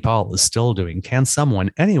 Annemie Paul is still doing, can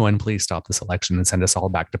anyone please stop this election and send us all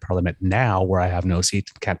back to Parliament now where I have no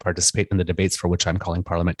seat and can't participate in the debates for which I'm calling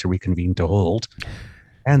Parliament to reconvene to hold?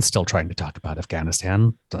 And still trying to talk about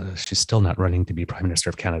Afghanistan. She's still not running to be Prime Minister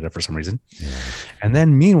of Canada for some reason. Yeah. And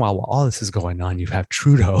then meanwhile, while all this is going on, you have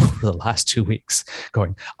Trudeau for the last 2 weeks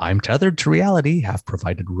going, I'm tethered to reality, have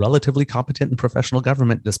provided relatively competent and professional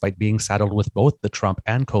government despite being saddled with both the Trump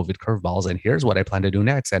and COVID curveballs. And here's what I plan to do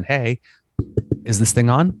next. And hey, is this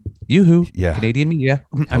thing on? Yoo-hoo. Yeah. Canadian media.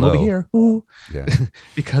 I'm over here. Ooh. Yeah.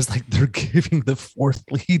 Because they're giving the fourth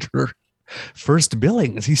leader first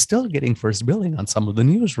billing. Is he still getting first billing on some of the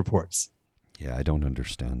news reports? Yeah, I don't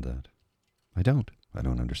understand that. I don't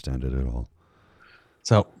understand it at all.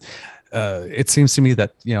 So it seems to me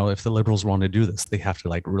that, if the Liberals want to do this, they have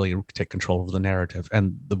to really take control of the narrative.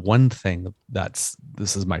 And the one thing this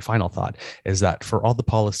is my final thought, is that for all the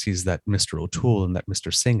policies that Mr. O'Toole and that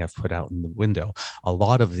Mr. Singh have put out in the window, a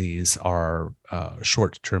lot of these are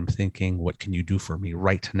short-term thinking. What can you do for me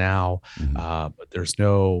right now? But there's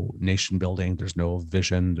no nation building. There's no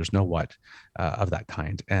vision. There's no of that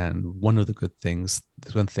kind. And one of the things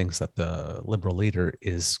that the Liberal leader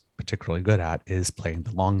is particularly good at is playing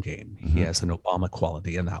the long game. He has an Obama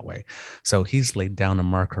quality in that way. So he's laid down a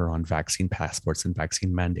marker on vaccine passports and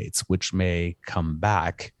vaccine mandates, which may come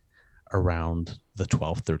back around the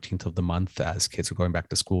 12th, 13th of the month as kids are going back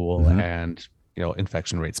to school and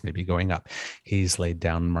infection rates may be going up. He's laid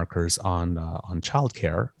down markers on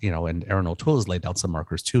childcare, and Aaron O'Toole has laid down some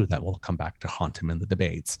markers too that will come back to haunt him in the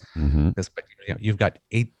debates. Because you've got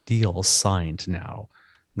 8 deals signed now.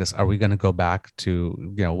 Are we going to go back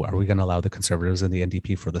to, are we going to allow the Conservatives and the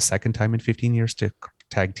NDP for the second time in 15 years to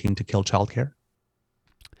tag team to kill childcare?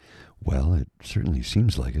 Well, it certainly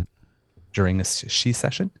seems like it. During this she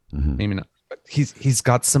session? Maybe not. But he's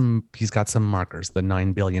got some markers, the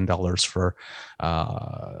 $9 billion for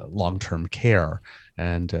long-term care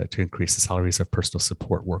and to increase the salaries of personal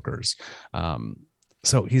support workers.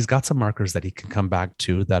 So he's got some markers that he can come back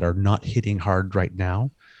to that are not hitting hard right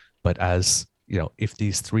now, but as if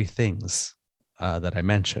these 3 things that I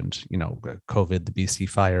mentioned, COVID, the BC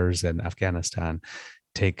fires, and Afghanistan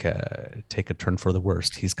take a turn for the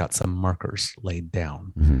worst, he's got some markers laid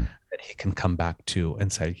down that he can come back to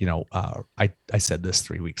and say, I said this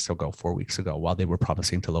 4 weeks ago, while they were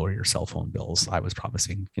promising to lower your cell phone bills, I was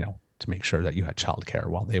promising, to make sure that you had childcare,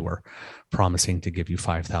 while they were promising to give you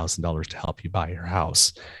 $5,000 to help you buy your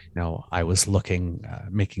house. I was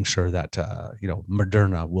making sure that,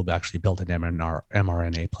 Moderna will actually build an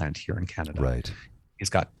mRNA plant here in Canada. Right. He's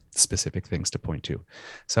got specific things to point to.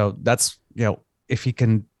 So that's, if he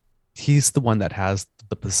can, he's the one that has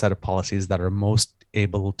the set of policies that are most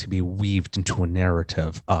able to be weaved into a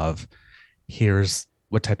narrative of, here's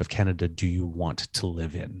what type of Canada do you want to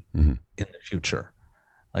live in the future,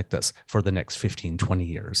 like this, for the next 15, 20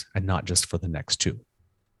 years, and not just for the next 2.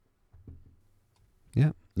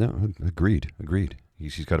 Yeah, no, agreed.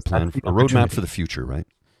 He's got a plan, a roadmap for the future, right?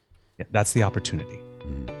 Yeah, that's the opportunity.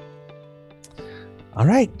 All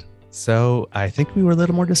right. So I think we were a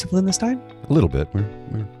little more disciplined this time. A little bit. We're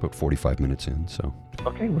about 45 minutes in, so.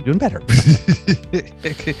 Okay, we're doing better.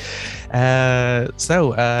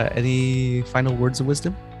 So any final words of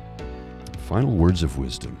wisdom? Final words of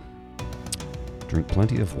wisdom. Drink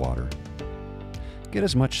plenty of water. Get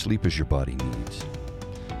as much sleep as your body needs.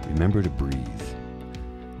 Remember to breathe.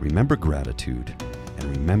 Remember gratitude. And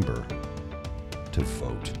remember to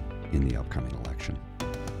vote in the upcoming election.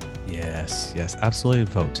 Yes, yes, absolutely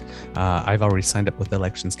vote. I've already signed up with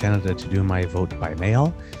Elections Canada to do my vote by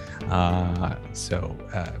mail.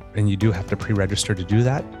 And you do have to pre-register to do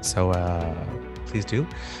that. So please do.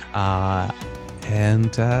 I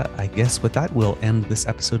guess with that, we'll end this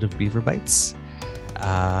episode of Beaver Bites.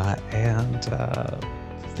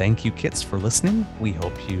 Thank you, Kits, for listening. We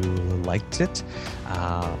hope you liked it.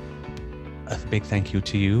 A big thank you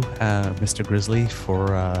to you, Mr. Grizzly, for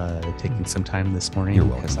taking some time this morning. You're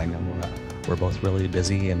welcome. Because I know we're both really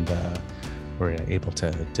busy and we're able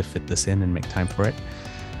to fit this in and make time for it.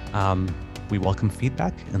 We welcome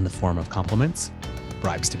feedback in the form of compliments,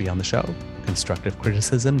 bribes to be on the show, constructive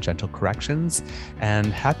criticism, gentle corrections,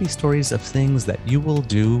 and happy stories of things that you will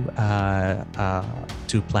do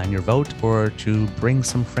to plan your vote or to bring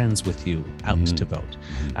some friends with you out to vote.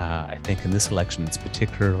 I think in this election, it's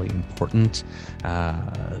particularly important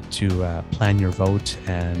to plan your vote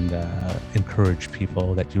and encourage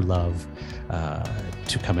people that you love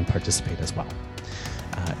to come and participate as well.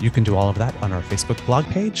 You can do all of that on our Facebook blog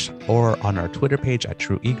page or on our Twitter page at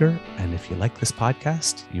True Eager. And if you like this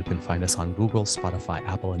podcast, you can find us on Google, Spotify,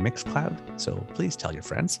 Apple, and Mixcloud. So please tell your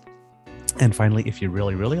friends. And finally, if you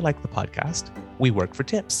really, really like the podcast, we work for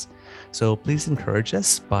tips. So please encourage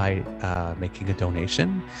us by making a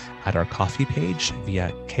donation at our coffee page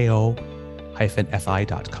via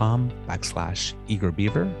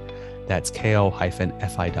ko-fi.com/eagerbeaver. That's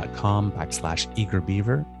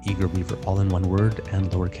ko-fi.com/eagerbeaver, eagerbeaver all in one word and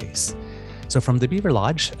lowercase. So from the Beaver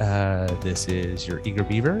Lodge, this is your Eager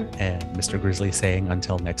Beaver and Mr. Grizzly saying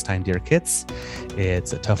until next time, dear kits,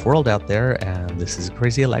 it's a tough world out there and this is a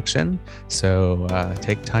crazy election. So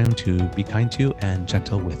take time to be kind to and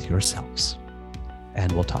gentle with yourselves.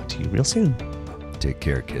 And we'll talk to you real soon. Take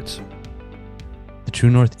care, kids. The True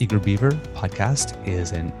North Eager Beaver podcast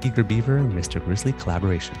is an Eager Beaver and Mr. Grizzly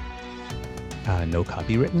collaboration. No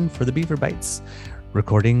copy written for the Beaver Bites.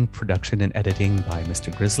 Recording, production, and editing by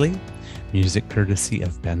Mr. Grizzly. Music courtesy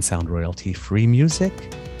of Ben Sound Royalty Free Music.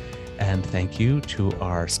 And thank you to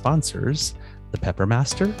our sponsors, The Pepper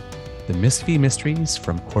Master, The Miss V Mysteries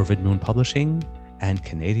from Corvid Moon Publishing, and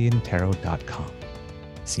CanadianTarot.com.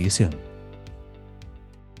 See you soon.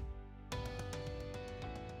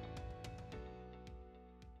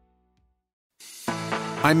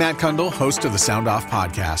 I'm Matt Kundle, host of the Sound Off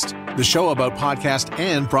Podcast, the show about podcast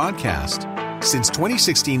and broadcast. Since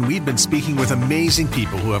 2016, we've been speaking with amazing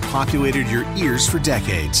people who have populated your ears for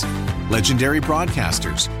decades. Legendary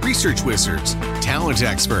broadcasters, research wizards, talent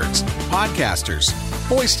experts, podcasters,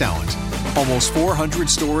 voice talent. Almost 400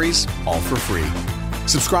 stories, all for free.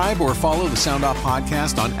 Subscribe or follow the Sound Off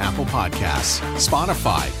Podcast on Apple Podcasts,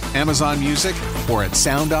 Spotify, Amazon Music, or at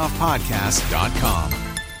soundoffpodcast.com.